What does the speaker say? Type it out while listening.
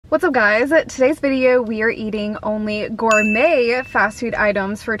What's up guys? Today's video we are eating only gourmet fast food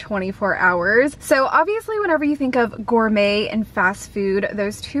items for 24 hours. So obviously whenever you think of gourmet and fast food,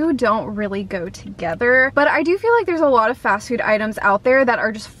 those two don't really go together. But I do feel like there's a lot of fast food items out there that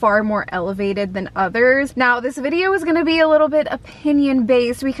are just far more elevated than others. Now this video is going to be a little bit opinion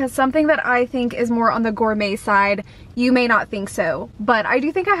based because something that I think is more on the gourmet side, you may not think so. But I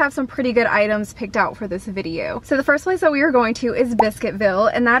do think I have some pretty good items picked out for this video. So the first place that we are going to is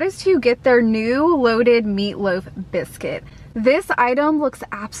Biscuitville, and that is to get their new loaded meatloaf biscuit. This item looks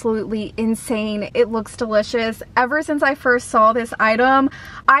absolutely insane. It looks delicious. Ever since I first saw this item,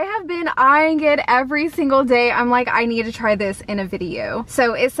 I have been eyeing it every single day. I'm like, I need to try this in a video.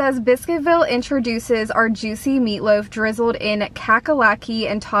 So it says Biscuitville introduces our juicy meatloaf drizzled in kakalaki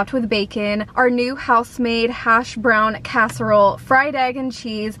and topped with bacon, our new house-made hash brown casserole, fried egg and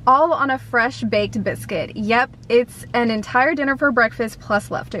cheese, all on a fresh baked biscuit. Yep, it's an entire dinner for breakfast plus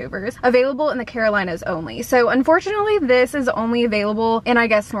leftovers. Available in the Carolinas only. So unfortunately, this is only available in, I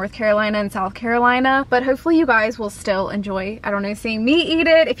guess, North Carolina and South Carolina, but hopefully you guys will still enjoy, I don't know, seeing me eat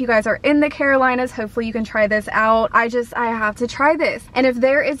it. If you guys are in the Carolinas, hopefully you can try this out. I have to try this. And if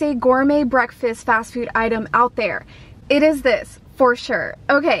there is a gourmet breakfast fast food item out there, it is this. For sure.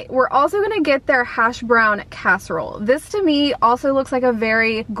 Okay, we're also gonna get their hash brown casserole. This to me also looks like a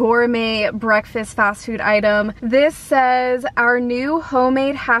very gourmet breakfast fast food item. This says our new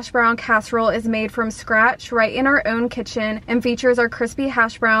homemade hash brown casserole is made from scratch right in our own kitchen and features our crispy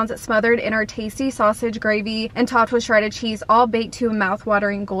hash browns smothered in our tasty sausage gravy and topped with shredded cheese, all baked to a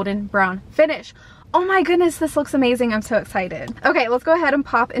mouth-watering golden brown finish. Oh my goodness, this looks amazing. I'm so excited. Okay, let's go ahead and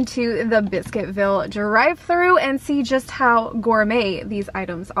pop into the Biscuitville drive-thru and see just how gourmet these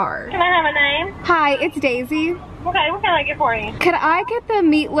items are. Can I have a name? Hi, it's Daisy. Okay, what can I get for you? Could I get the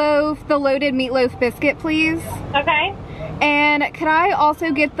meatloaf, the loaded meatloaf biscuit, please? Okay. And could I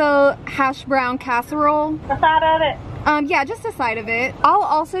also get the hash brown casserole? The side of it? Yeah, just a side of it. I'll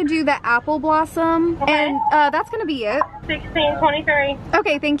also do the apple blossom, okay. And that's gonna be it. $16.23.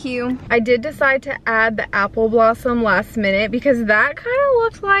 Okay, thank you. I did decide to add the apple blossom last minute because that kind of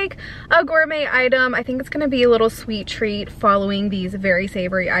looked like a gourmet item. I think it's gonna be a little sweet treat following these very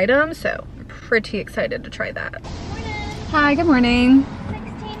savory items, so I'm pretty excited to try that. Hi, good morning.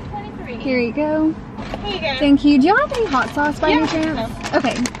 $16.23. Here you go. Here you go. Thank you. Do y'all have any hot sauce by any chance? No.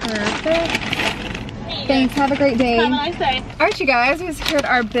 Okay, perfect. Thanks, have a great day. Have a nice day. Alright you guys, we secured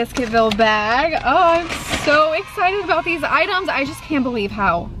our Biscuitville bag. Oh, I'm so excited about these items. I just can't believe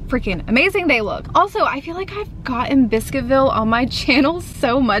how freaking amazing they look. Also, I feel like I've gotten Biscuitville on my channel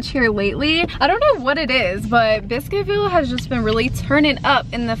so much here lately. I don't know what it is, but Biscuitville has just been really turning up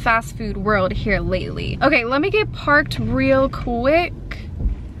in the fast food world here lately. Okay, let me get parked real quick.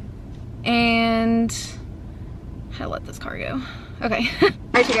 And how to let this car go. Okay.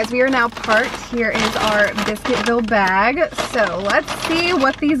 Alright you guys, we are now parked. Here is our Biscuitville bag. So let's see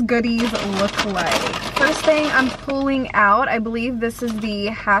what these goodies look like. First thing I'm pulling out, I believe this is the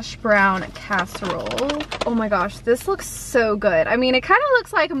hash brown casserole. Oh my gosh, this looks so good. I mean, it kind of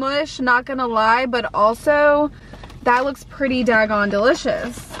looks like mush, not gonna lie, but also that looks pretty daggone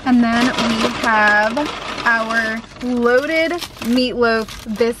delicious. And then we have our loaded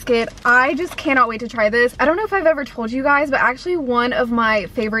meatloaf biscuit. I just cannot wait to try this. I don't know if I've ever told you guys, but actually one of my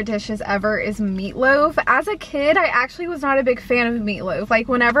favorite dishes ever is meatloaf. As a kid, I actually was not a big fan of meatloaf. Like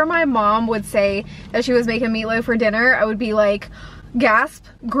whenever my mom would say that she was making meatloaf for dinner, I would be like, gasp,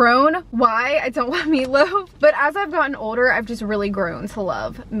 groan, why? I don't want meatloaf. But as I've gotten older, I've just really grown to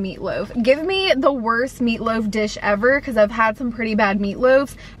love meatloaf. Give me the worst meatloaf dish ever because I've had some pretty bad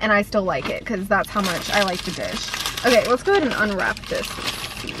meatloafs and I still like it because that's how much I like the dish. Okay, let's go ahead and unwrap this.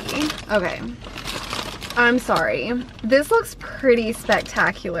 Okay. I'm sorry. This looks pretty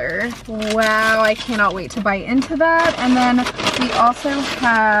spectacular. Wow, I cannot wait to bite into that. And then we also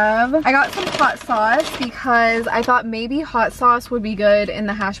have, I got some hot sauce because I thought maybe hot sauce would be good in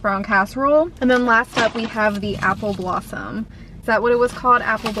the hash brown casserole. And then last up we have the apple blossom. Is that what it was called?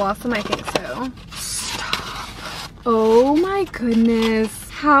 Apple blossom? I think so. Stop. Oh my goodness.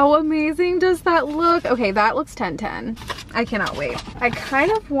 How amazing does that look? Okay, that looks 10/10. I cannot wait. I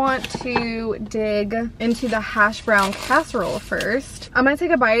kind of want to dig into the hash brown casserole first. I'm gonna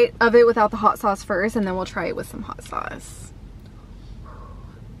take a bite of it without the hot sauce first and then we'll try it with some hot sauce.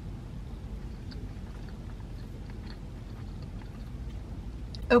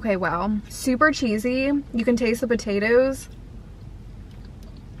 Okay, wow. Super cheesy. You can taste the potatoes.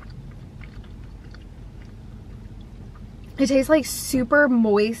 It tastes like super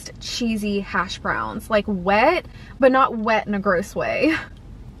moist, cheesy hash browns. Like wet, but not wet in a gross way.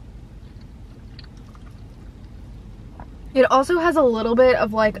 It also has a little bit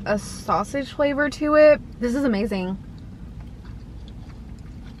of like a sausage flavor to it. This is amazing.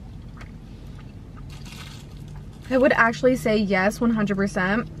 I would actually say yes,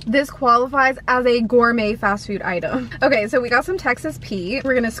 100%. This qualifies as a gourmet fast food item. Okay, so we got some Texas Pete.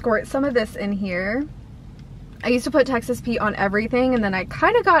 We're gonna squirt some of this in here. I used to put Texas Pete on everything and then I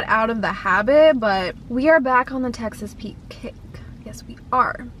kind of got out of the habit, but we are back on the Texas Pete kick. Yes, we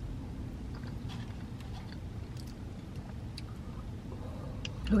are.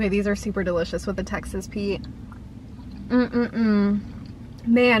 Okay, these are super delicious with the Texas Pete.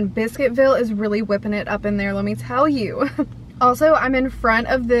 Man, Biscuitville is really whipping it up in there, let me tell you. Also, I'm in front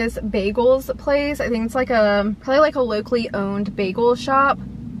of this bagels place. I think it's like probably like a locally owned bagel shop.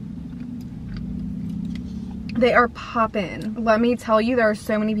 They are poppin'. Let me tell you, there are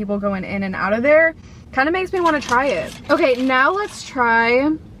so many people going in and out of there. Kind of makes me want to try it. Okay, now let's try.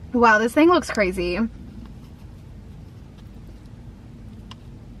 Wow, this thing looks crazy.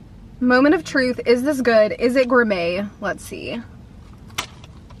 Moment of truth. Is this good? Is it gourmet? Let's see.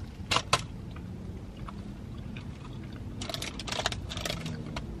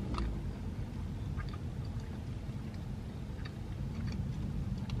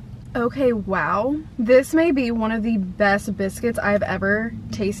 Okay, wow. This may be one of the best biscuits I've ever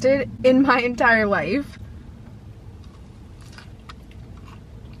tasted in my entire life.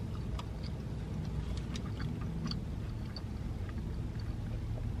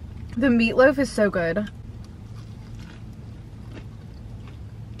 The meatloaf is so good.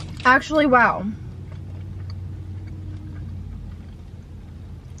 Actually, wow.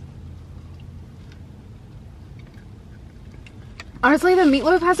 Honestly, the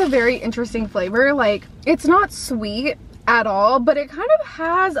meatloaf has a very interesting flavor. Like, it's not sweet at all, but it kind of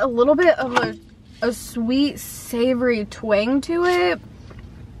has a little bit of a sweet, savory twang to it.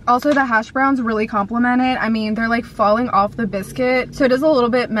 Also, the hash browns really complement it. I mean, they're like falling off the biscuit, so it is a little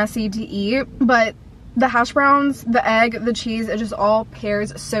bit messy to eat, but the hash browns, the egg, the cheese, it just all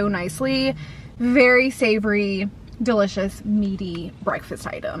pairs so nicely. Very savory, delicious, meaty breakfast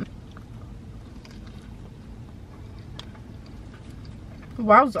item.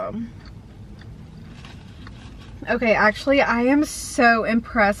 Wowza. Okay, actually, I am so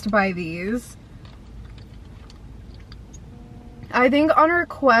impressed by these. I think on our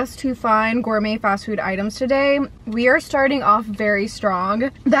quest to find gourmet fast food items today, we are starting off very strong.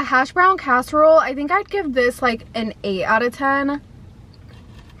 The hash brown casserole, I think I'd give this like an 8 out of 10.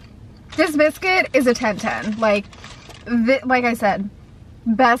 This biscuit is a 10-10. Like I said,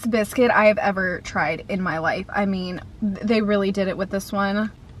 best biscuit I have ever tried in my life. I mean, they really did it with this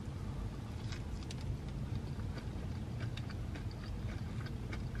one.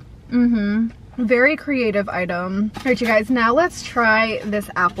 Very creative item. All right, you guys, now let's try this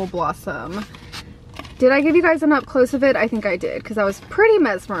apple blossom. Did I give you guys an up close of it? I think I did, because I was pretty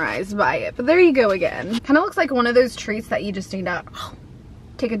mesmerized by it. But there you go again. Kind of looks like one of those treats that you just need to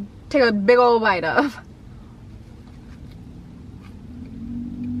take a big old bite of.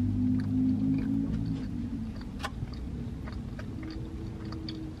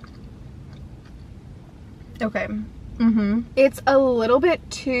 Okay. It's a little bit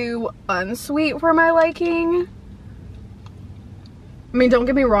too unsweet for my liking. I mean, don't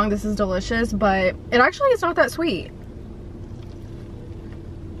get me wrong, this is delicious, but it actually is not that sweet.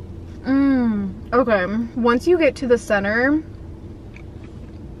 Okay, once you get to the center,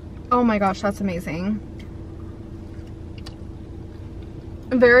 oh my gosh, that's amazing.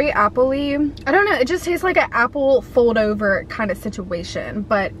 Very apple-y. I don't know, it just tastes like an apple fold over kind of situation,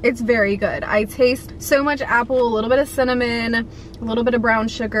 but it's very good. I taste so much apple, a little bit of cinnamon, a little bit of brown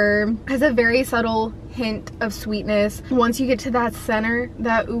sugar. It has a very subtle hint of sweetness. Once you get to that center,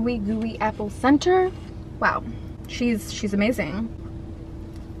 that ooey gooey apple center, wow, she's amazing.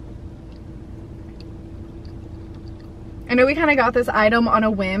 I know we kind of got this item on a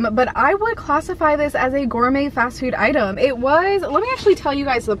whim, but I would classify this as a gourmet fast food item. It was, let me actually tell you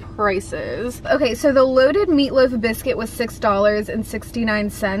guys the prices. Okay, so the loaded meatloaf biscuit was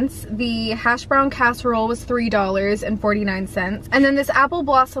 $6.69. The hash brown casserole was $3.49. And then this apple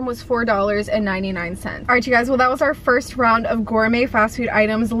blossom was $4.99. All right, you guys, well, that was our first round of gourmet fast food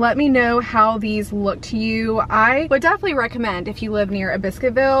items. Let me know how these look to you. I would definitely recommend, if you live near a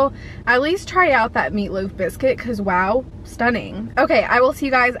Biscuitville, at least try out that meatloaf biscuit, because wow, stunning. Okay, I will see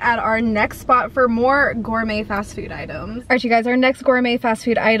you guys at our next spot for more gourmet fast food items. All right, you guys, our next gourmet fast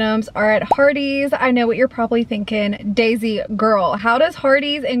food items are at Hardee's. I know what you're probably thinking, Daisy girl, how does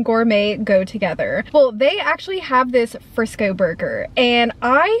Hardee's and gourmet go together? Well, they actually have this Frisco burger, and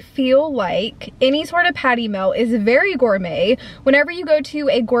I feel like any sort of patty melt is very gourmet. Whenever you go to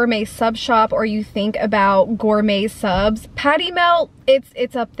a gourmet sub shop or you think about gourmet subs, patty melt,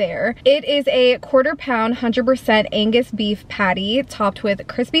 it's up there. It is a 1/4 pound 100% Angus beef patty topped with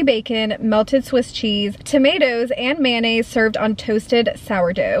crispy bacon, melted Swiss cheese, tomatoes, and mayonnaise served on toasted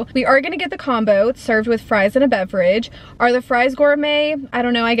sourdough. We are gonna get the combo served with fries and a beverage. Are the fries gourmet? I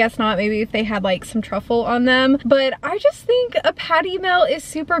don't know, I guess not. Maybe if they had like some truffle on them. But I just think a patty melt is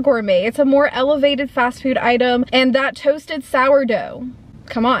super gourmet. It's a more elevated fast food item, and that toasted sourdough,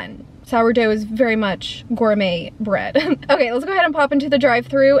 come on. Sourdough is very much gourmet bread. Okay, let's go ahead and pop into the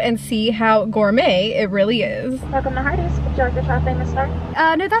drive-thru and see how gourmet it really is. Welcome to Hardee's. Would you like to try famous start?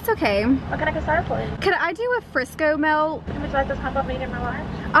 No, that's okay. What can I get started for you? Could I do a Frisco melt? Would you like this combo medium or large?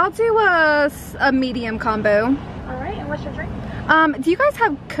 I'll do a medium combo. Alright, and what's your drink? Do you guys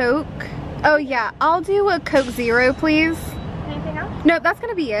have Coke? Oh yeah, I'll do a Coke Zero, please. Anything else? No, that's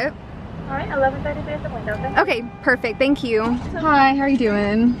gonna be it. Alright, 11:30 at the window. Thank you. Okay, perfect, thank you. Hi, how are you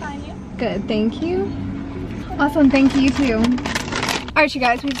doing? Fine, you? Good, thank you. Awesome, thank you too. All right, you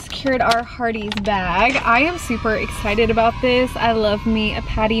guys, we've secured our Hardee's bag. I am super excited about this. I love me a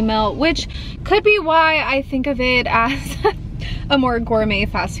patty melt, which could be why I think of it as a more gourmet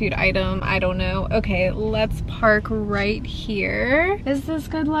fast food item. I don't know. Okay, let's park right here. Is this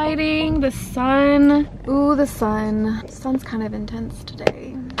good lighting? The sun. Ooh, the sun. The sun's kind of intense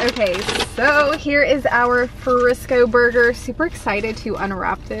today. Okay, so here is our Frisco burger. Super excited to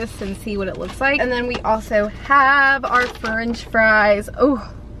unwrap this and see what it looks like. And then we also have our French fries.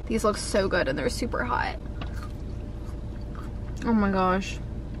 Oh, these look so good and they're super hot. Oh my gosh.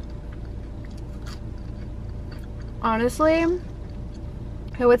 Honestly,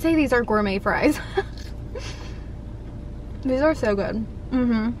 I would say these are gourmet fries. These are so good.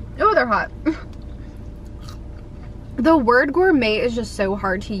 Oh, they're hot. The word gourmet is just so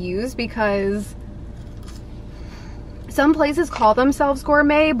hard to use because some places call themselves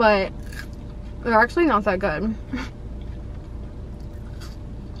gourmet, but they're actually not that good.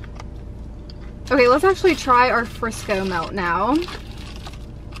 Okay, let's actually try our Frisco melt now.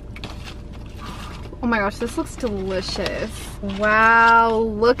 Oh my gosh, this looks delicious. Wow,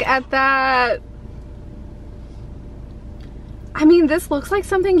 look at that. I mean, this looks like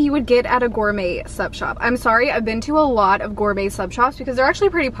something you would get at a gourmet sub shop. I'm sorry, I've been to a lot of gourmet sub shops because they're actually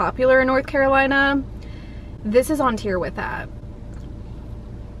pretty popular in North Carolina. This is on tier with that.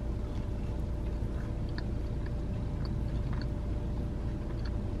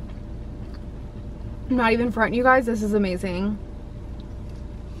 I'm not even fronting you guys, this is amazing.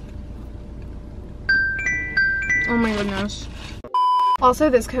 Oh my goodness. Also,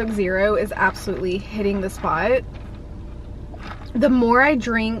 this Coke Zero is absolutely hitting the spot. The more I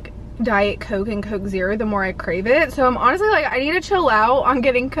drink Diet Coke and Coke Zero, the more I crave it. So I'm honestly like, I need to chill out on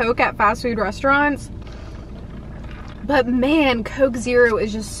getting Coke at fast food restaurants. But man, Coke Zero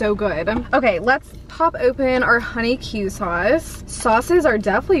is just so good. Okay, let's pop open our honey Q sauce. Sauces are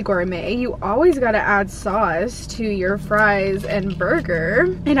definitely gourmet. You always gotta add sauce to your fries and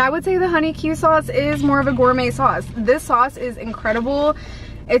burger. And I would say the honey Q sauce is more of a gourmet sauce. This sauce is incredible.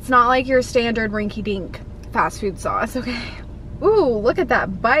 It's not like your standard rinky-dink fast food sauce, okay? Ooh, look at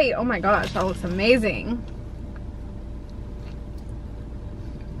that bite. Oh my gosh, that looks amazing.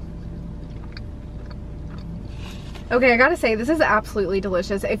 Okay, I gotta say, this is absolutely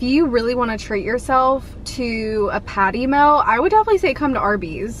delicious. If you really want to treat yourself to a patty melt, I would definitely say come to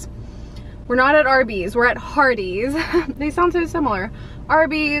Arby's. We're not at Arby's, we're at Hardee's. They sound so similar.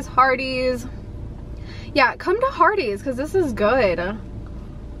 Arby's, Hardee's. Yeah, come to Hardee's because this is good.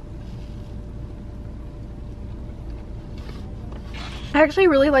 I actually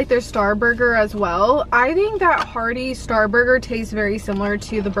really like their Star Burger as well. I think that Hardee's Star Burger tastes very similar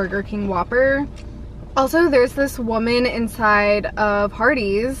to the Burger King Whopper. Also, there's this woman inside of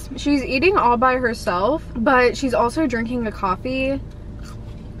Hardee's. She's eating all by herself, but she's also drinking a coffee.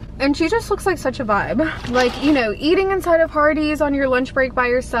 And she just looks like such a vibe. Like, you know, eating inside of Hardee's on your lunch break by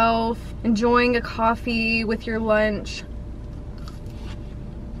yourself, enjoying a coffee with your lunch.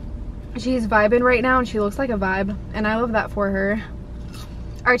 She's vibing right now and she looks like a vibe. And I love that for her.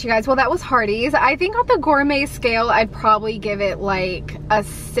 Alright, you guys, well that was Hardee's. I think on the gourmet scale, I'd probably give it like a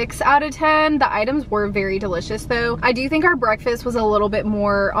 6 out of 10. The items were very delicious though. I do think our breakfast was a little bit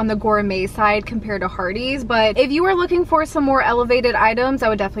more on the gourmet side compared to Hardee's, but if you were looking for some more elevated items, I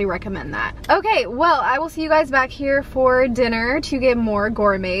would definitely recommend that. Okay, well, I will see you guys back here for dinner to get more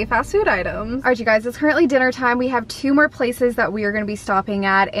gourmet fast food items. Alright, you guys, it's currently dinner time. We have 2 more places that we are going to be stopping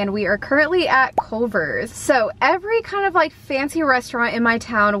at, and we are currently at Culver's. So every kind of like fancy restaurant in my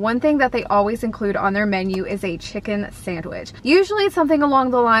town, one thing that they always include on their menu is a chicken sandwich. Usually it's something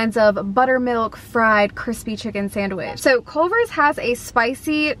along the lines of buttermilk fried crispy chicken sandwich. So Culver's has a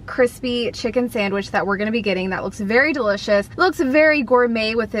spicy crispy chicken sandwich that we're going to be getting that looks very delicious. It looks very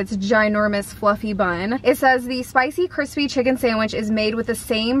gourmet with its ginormous fluffy bun. It says the spicy crispy chicken sandwich is made with the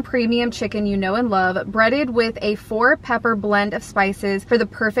same premium chicken you know and love, breaded with a 4-pepper blend of spices for the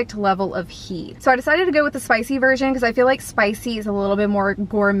perfect level of heat. So I decided to go with the spicy version because I feel like spicy is a little bit more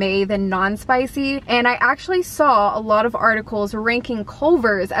gourmet than non-spicy, and I actually saw a lot of articles ranking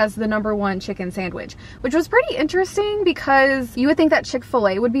Culver's as the #1 chicken sandwich, which was pretty interesting because you would think that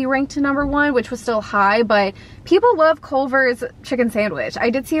Chick-fil-A would be ranked to #1, which was still high, but people love Culver's chicken sandwich. I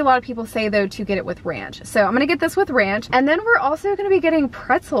did see a lot of people say though to get it with ranch, so I'm gonna get this with ranch. And then we're also gonna be getting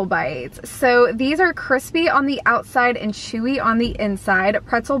pretzel bites. So these are crispy on the outside and chewy on the inside.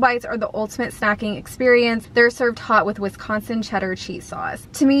 Pretzel bites are the ultimate snacking experience. They're served hot with Wisconsin cheddar cheese sauce.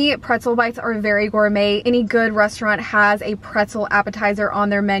 To me, pretzel bites are very gourmet. Any good restaurant has a pretzel appetizer on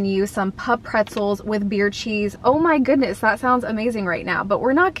their menu, some pup pretzels with beer cheese. Oh my goodness, that sounds amazing right now, but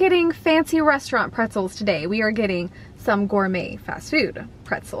we're not getting fancy restaurant pretzels today. We are getting some gourmet fast food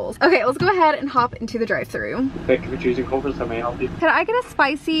pretzels. Okay, let's go ahead and hop into the drive-thru. Thank you for choosing Culver's. How may I help you? Can I get a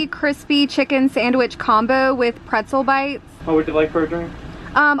spicy crispy chicken sandwich combo with pretzel bites? What would you like for a drink?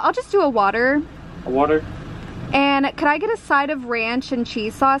 I'll just do a water. A water? And could I get a side of ranch and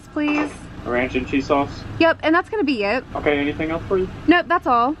cheese sauce, please? A ranch and cheese sauce? Yep, and that's gonna be it. Okay, anything else for you? Nope, that's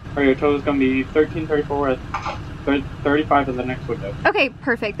all. Alright, your total is gonna be $13.34 at 35 in the next window. Okay,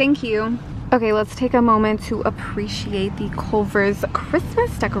 perfect, thank you. Okay, let's take a moment to appreciate the Culver's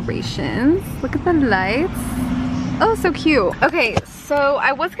Christmas decorations. Look at the lights. Oh, so cute. Okay, so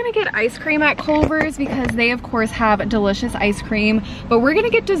I was gonna get ice cream at Culver's because they of course have delicious ice cream, but we're gonna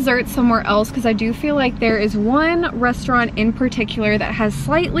get dessert somewhere else because I do feel like there is one restaurant in particular that has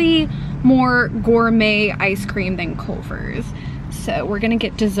slightly more gourmet ice cream than Culver's. So we're gonna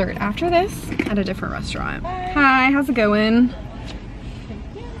get dessert after this at a different restaurant. Hi, how's it going?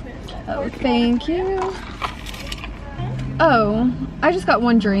 Oh, thank you. Oh, I just got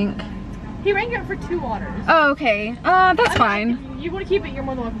one drink. He ranked it for 2 waters. Oh, okay. That's fine. You want to keep it, you're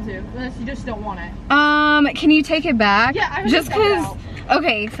more than welcome to, unless you just don't want it. Can you take it back? Yeah, I just because.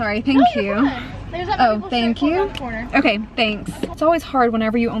 Okay, sorry. Thank you. There's that Oh, thank you. Corner. Okay, thanks. It's always hard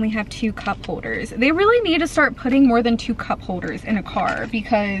whenever you only have 2 cup holders. They really need to start putting more than 2 cup holders in a car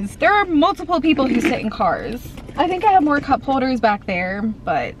because there are multiple people who sit in cars. I think I have more cup holders back there,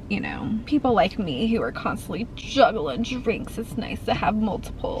 but you know, people like me who are constantly juggling drinks, it's nice to have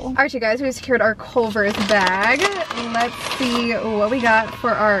multiple. All right, you guys, we secured our Culver's bag. Let's see what we got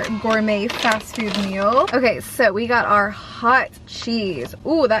for our gourmet fast food meal. Okay, so we got our hot cheese.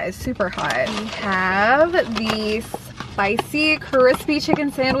 Ooh, that is super hot. We have the spicy crispy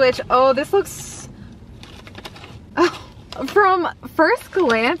chicken sandwich. Oh, this looks... Oh. From first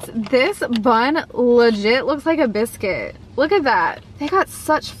glance, this bun legit looks like a biscuit. Look at that. They got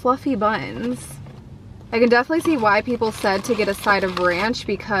such fluffy buns. I can definitely see why people said to get a side of ranch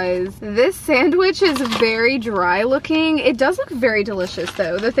because this sandwich is very dry looking. It does look very delicious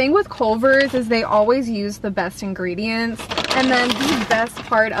though. The thing with Culver's is they always use the best ingredients. And then the best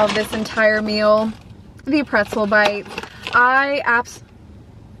part of this entire meal, the pretzel bites.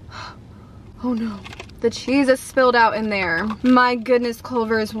 Oh no. The cheese is spilled out in there. My goodness,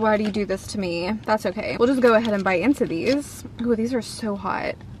 Culver's, why do you do this to me? That's okay. We'll just go ahead and bite into these. Ooh, these are so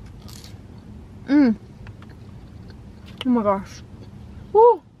hot. Oh my gosh.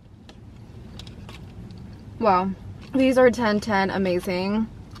 Woo. Wow. These are 10/10 amazing.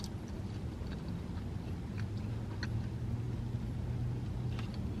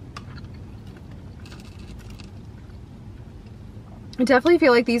 I definitely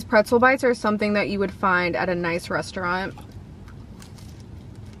feel like these pretzel bites are something that you would find at a nice restaurant.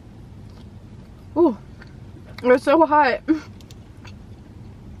 Ooh, they're so hot.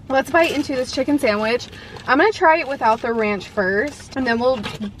 Let's bite into this chicken sandwich. I'm gonna try it without the ranch first, and then we'll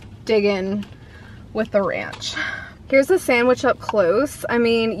dig in with the ranch. Here's the sandwich up close. I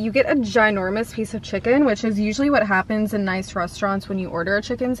mean, you get a ginormous piece of chicken, which is usually what happens in nice restaurants when you order a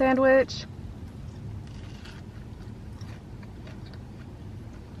chicken sandwich.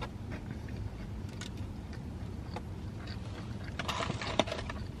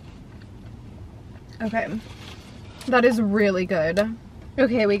 Okay. That is really good.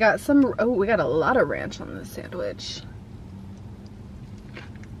 Okay, we got some, oh, we got a lot of ranch on this sandwich.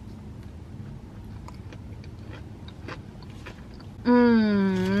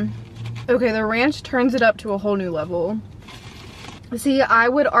 Okay, the ranch turns it up to a whole new level. See, I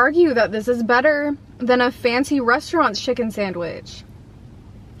would argue that this is better than a fancy restaurant's chicken sandwich.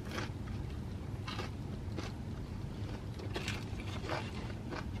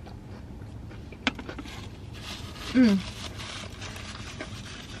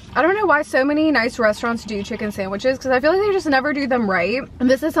 I don't know why so many nice restaurants do chicken sandwiches, because I feel like they just never do them right. And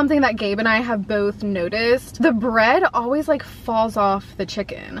this is something that Gabe and I have both noticed. The bread always like falls off the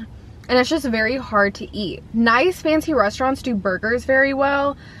chicken, and it's just very hard to eat. Nice fancy restaurants do burgers very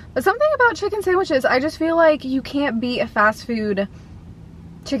well, but something about chicken sandwiches, I just feel like you can't beat a fast food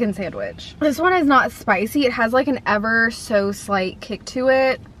chicken sandwich. This one is not spicy. It has like an ever so slight kick to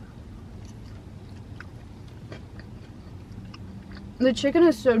it. The chicken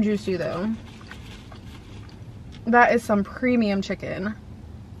is so juicy though. That is some premium chicken.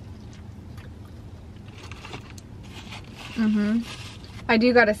 I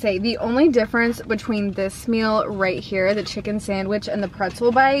do gotta say, the only difference between this meal right here, the chicken sandwich and the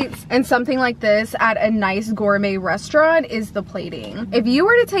pretzel bites, and something like this at a nice gourmet restaurant is the plating. If you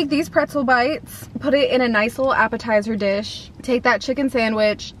were to take these pretzel bites, put it in a nice little appetizer dish, take that chicken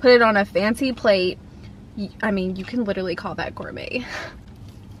sandwich, put it on a fancy plate, I mean, you can literally call that gourmet.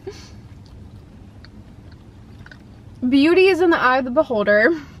 Beauty is in the eye of the beholder.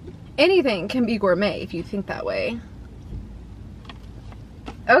 Anything can be gourmet if you think that way.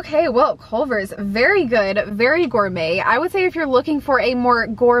 Okay, well, Culver's, very good, very gourmet. I would say if you're looking for a more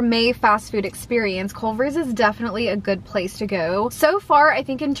gourmet fast food experience, Culver's is definitely a good place to go. So far, I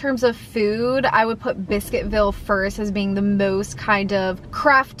think in terms of food, I would put Biscuitville first as being the most kind of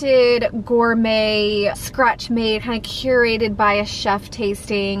crafted, gourmet, scratch-made, kind of curated by a chef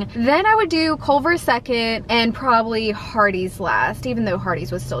tasting. Then I would do Culver's second and probably Hardee's last, even though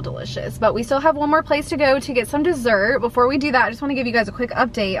Hardee's was still delicious. But we still have one more place to go to get some dessert. Before we do that, I just want to give you guys a quick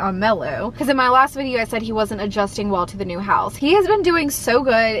update on Mello, because in my last video I said he wasn't adjusting well to the new house. He has been doing so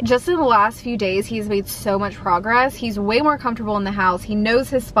good. Just in the last few days he's made so much progress. He's way more comfortable in the house. He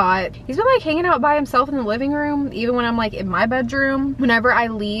knows his spot. He's been like hanging out by himself in the living room, even when I'm like in my bedroom. Whenever I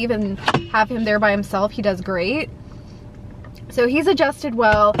leave and have him there by himself, he does great. So he's adjusted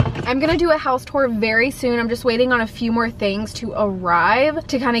well. I'm gonna do a house tour very soon. I'm just waiting on a few more things to arrive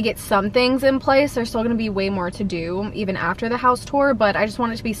to kind of get some things in place. There's still gonna be way more to do even after the house tour, but I just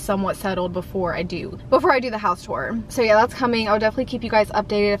want it to be somewhat settled before I do the house tour. So yeah, that's coming. I'll definitely keep you guys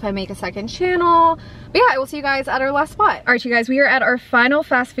updated if I make a second channel. But yeah, I will see you guys at our last spot. All right, you guys, we are at our final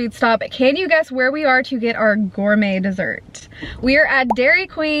fast food stop. Can you guess where we are to get our gourmet dessert? We are at Dairy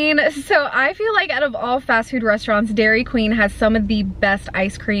Queen. So I feel like out of all fast food restaurants, Dairy Queen has some of the best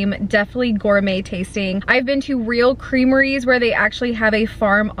ice cream, definitely gourmet tasting. I've been to real creameries where they actually have a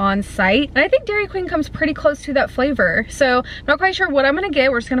farm on site, and I think Dairy Queen comes pretty close to that flavor. So I'm not quite sure what I'm gonna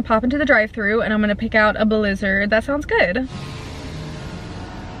get. We're just gonna pop into the drive-thru and I'm gonna pick out a blizzard. That sounds good.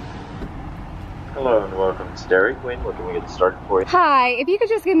 Hello and welcome to Dairy Queen. What can we get started for you? Hi, if you could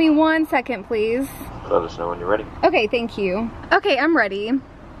just give me 1 second, please. Let us know when you're ready. Okay, thank you. Okay, I'm ready.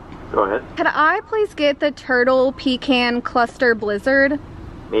 Go ahead. Could I please get the turtle pecan cluster blizzard?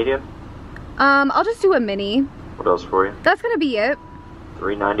 Medium? I'll just do a mini. What else for you? That's gonna be it.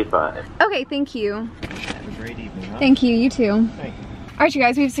 $3.95. Okay, thank you. Have a great evening, huh? Thank you, you too. Thank you. All right, you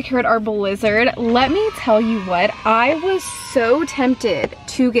guys, we've secured our blizzard. Let me tell you what, I was so tempted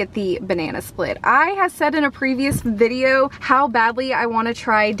to get the banana split. I have said in a previous video how badly I want to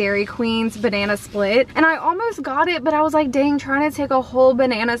try Dairy Queen's banana split, and I almost got it, but I was like, dang, trying to take a whole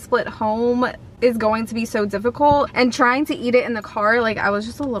banana split home is going to be so difficult, and trying to eat it in the car, like I was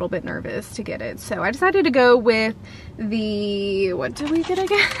just a little bit nervous to get it. So I decided to go with the, what did we get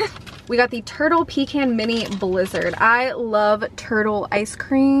again? We got the Turtle Pecan Mini Blizzard. I love turtle ice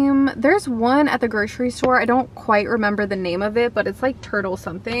cream. There's one at the grocery store. I don't quite remember the name of it, but it's like turtle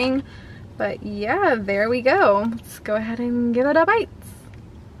something. But yeah, there we go. Let's go ahead and give it a bite.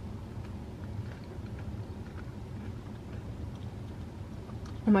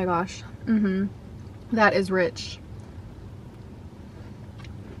 Oh my gosh. That is rich.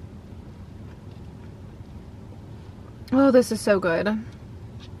 Oh, this is so good.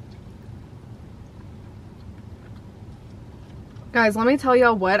 Guys, let me tell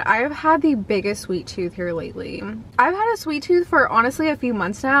y'all what, I've had the biggest sweet tooth here lately. I've had a sweet tooth for honestly a few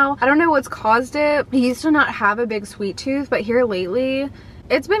months now. I don't know what's caused it. He used to not have a big sweet tooth, but here lately,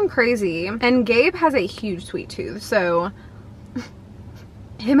 it's been crazy. And Gabe has a huge sweet tooth, so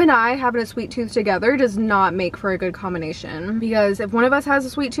him and I having a sweet tooth together does not make for a good combination, because if one of us has a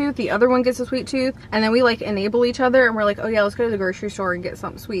sweet tooth, the other one gets a sweet tooth, and then we like enable each other and we're like, oh yeah, let's go to the grocery store and get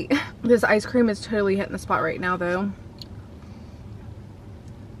something sweet. This ice cream is totally hitting the spot right now though.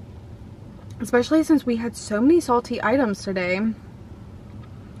 Especially since we had so many salty items today.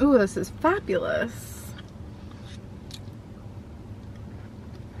 Ooh, this is fabulous.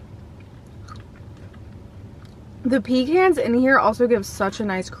 The pecans in here also give such a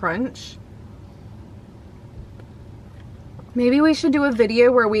nice crunch. Maybe we should do a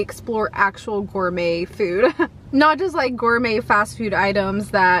video where we explore actual gourmet food. Not just like gourmet fast food items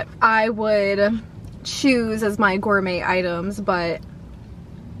that I would choose as my gourmet items, but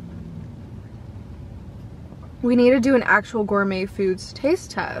we need to do an actual gourmet foods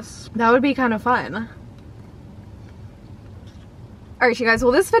taste test. That would be kind of fun. Alright you guys,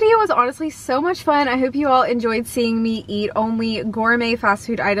 well this video was honestly so much fun. I hope you all enjoyed seeing me eat only gourmet fast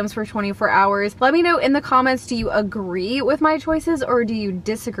food items for 24 hours. Let me know in the comments, do you agree with my choices or do you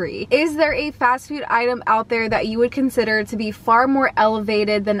disagree? Is there a fast food item out there that you would consider to be far more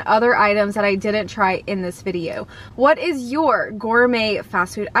elevated than other items that I didn't try in this video? What is your gourmet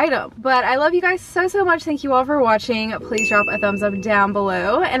fast food item? But I love you guys so much. Thank you all for watching. Please drop a thumbs up down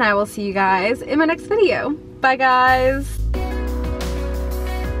below and I will see you guys in my next video. Bye guys!